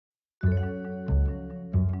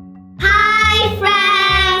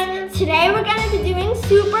Today we're going to be doing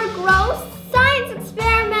super gross science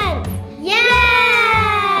experiments.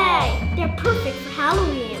 Yay! They're perfect for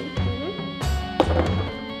Halloween.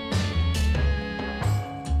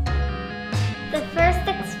 The first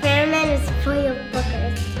experiment is full of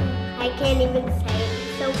boogers. I can't even say it.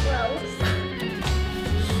 It's so gross.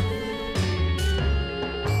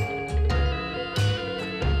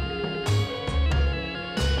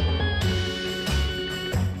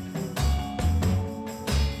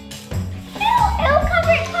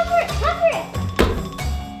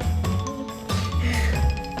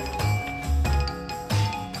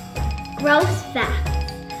 Gross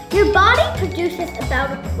facts. Your body produces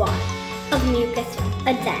about a quart of mucus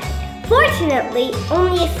a day. Fortunately,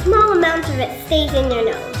 only a small amount of it stays in your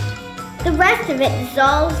nose. The rest of it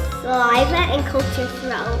dissolves saliva and coats your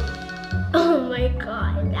throat. Oh my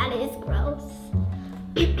god, that is gross.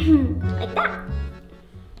 Like that.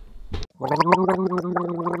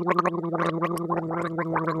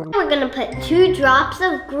 We're gonna put 2 drops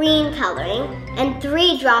of green coloring and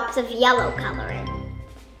 3 drops of yellow coloring.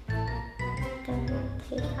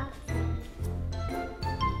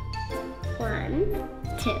 1,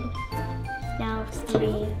 2. Now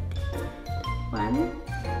 3. 1,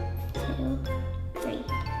 2, 3.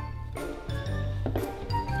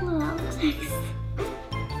 Oh, that looks nice.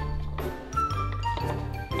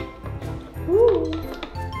 Ooh.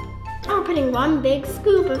 Now we're putting 1 big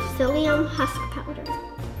scoop of psyllium husk powder.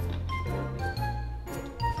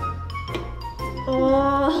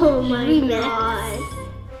 Oh my god.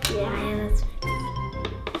 Yeah, that's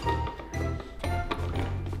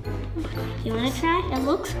You want to try? It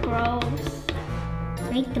looks gross.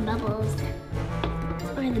 Break the bubbles.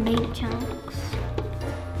 Or the big chunks.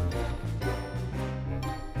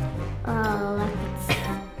 Oh, look,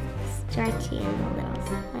 it's stretchy and a little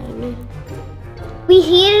slimy. We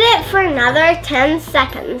heated it for another 10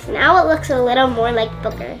 seconds. Now it looks a little more like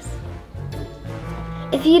boogers.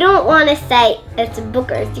 If you don't want to say it's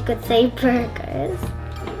boogers, you could say burgers.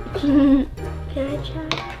 Can I try?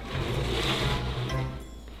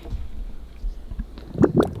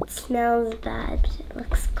 It smells bad, but it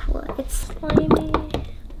looks cool. It's slimy.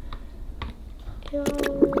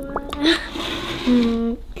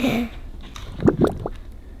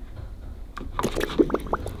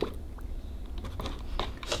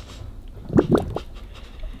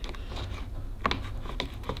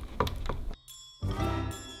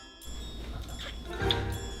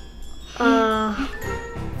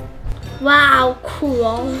 Wow,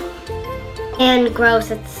 cool. And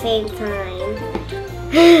gross at the same time.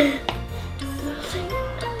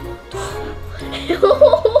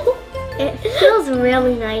 It feels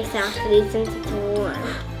really nice actually since it's warm.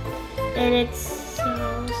 And it's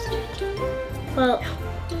so stretchy. Well,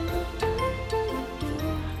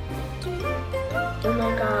 oh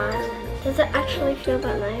my god. Does it actually feel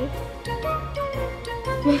that nice?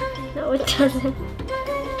 No, it doesn't.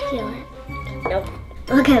 Feel it? Nope.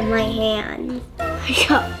 Look at my hand.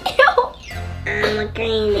 I'm a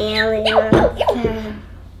green alien.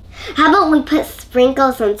 How about we put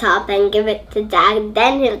sprinkles on top and give it to Dad?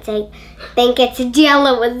 Then he'll think it's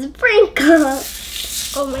Jello with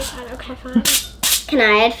sprinkles. Oh my god, okay, fine. Can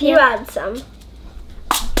I add a few? You add some.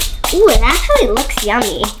 Ooh, it actually looks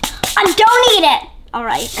yummy. Don't eat it!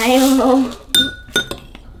 Alright, I don't know.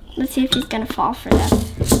 Let's see if he's gonna fall for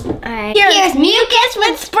this. Alright. Here's mucus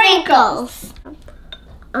with sprinkles.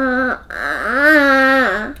 No!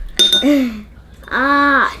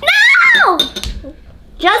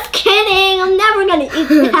 Just kidding, I'm never gonna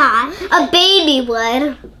eat that. A baby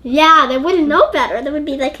would. Yeah, they wouldn't know better. They would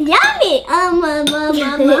be like, yummy!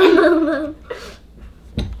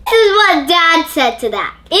 This is what Dad said to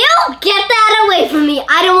that. Ew, get that away from me.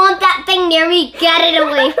 I don't want that thing near me. Get it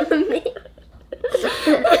away from me.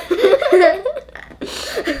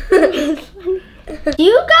 Do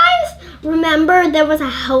you guys remember there was a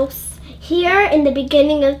house here in the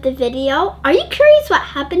beginning of the video? Are you curious what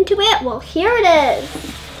happened to it? Well, here it is.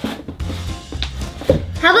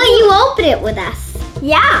 How about you open it with us?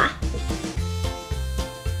 Yeah.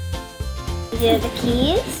 These are the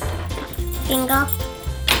keys. Bingo.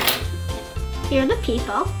 Here are the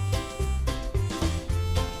people.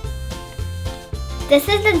 This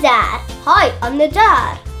is the dad. Hi, I'm the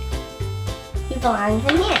dad. He belongs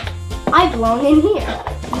in here. I belong in here.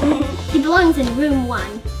 He belongs in room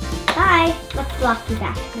 1. Bye. Let's lock you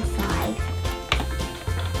back to the side.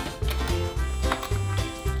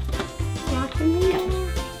 Locked in there.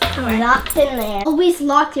 Right. Locked in there. Always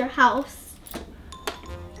lock your house.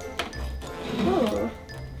 Ooh.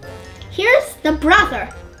 Here's the brother.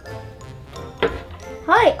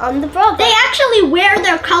 Hi, I'm the brother. They actually wear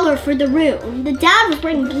their color for the room. The dad was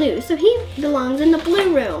wearing blue, so he belongs in the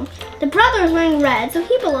blue room. The brother is wearing red, so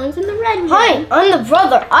he belongs in the red room. Hi, I'm the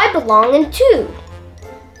brother. I belong in 2.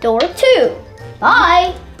 Door 2.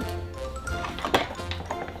 Bye.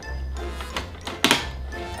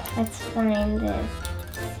 Let's find this.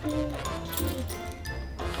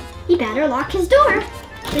 He better lock his door.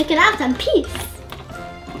 We can have some peace.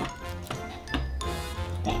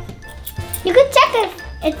 You could check if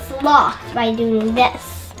it's locked by doing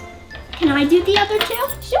this. Can I do the other 2?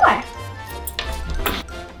 Sure.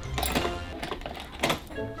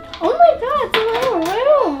 Oh my god, it's a little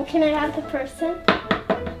room. Can I have the person?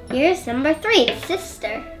 Here's number 3,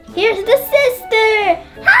 sister. Here's the sister.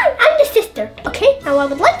 Hi, I'm the sister. Okay, now I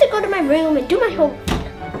would like to go to my room and do my homework.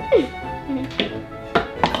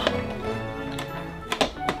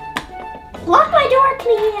 Lock my door,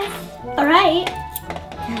 please. All right.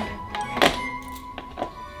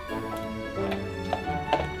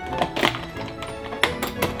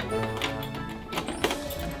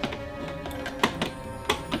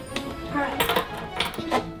 All right.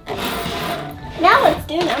 Now let's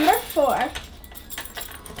do number 4.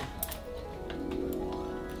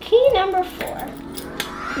 Key number 4.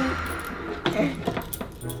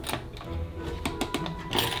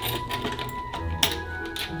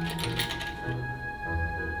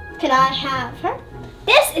 Can I have her?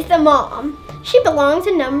 This is the mom. She belongs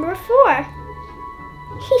in number 4. I'm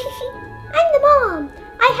the mom.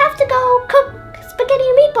 I have to go cook spaghetti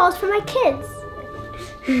and meatballs for my kids.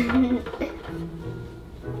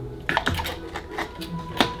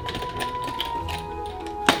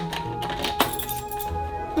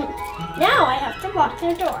 Now I have to lock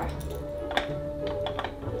their door.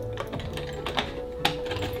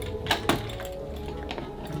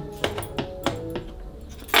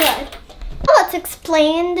 Good. Now let's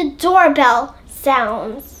explain the doorbell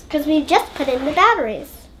sounds, because we just put in the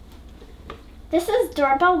batteries. This is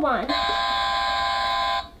doorbell 1.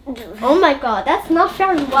 Oh my god, that's not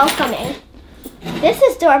very welcoming. This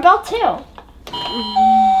is doorbell 2.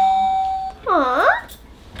 Aww.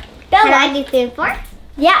 Can I do 3 and 4?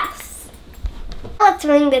 Yes. Let's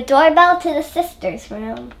ring the doorbell to the sister's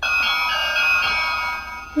room.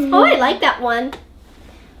 Oh, I like that one.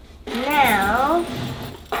 Now,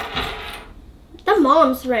 The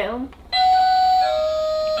mom's room.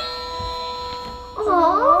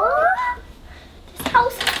 Aww. This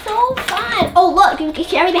house is so fun. Oh, look, you can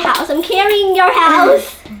carry the house. I'm carrying your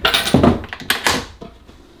house.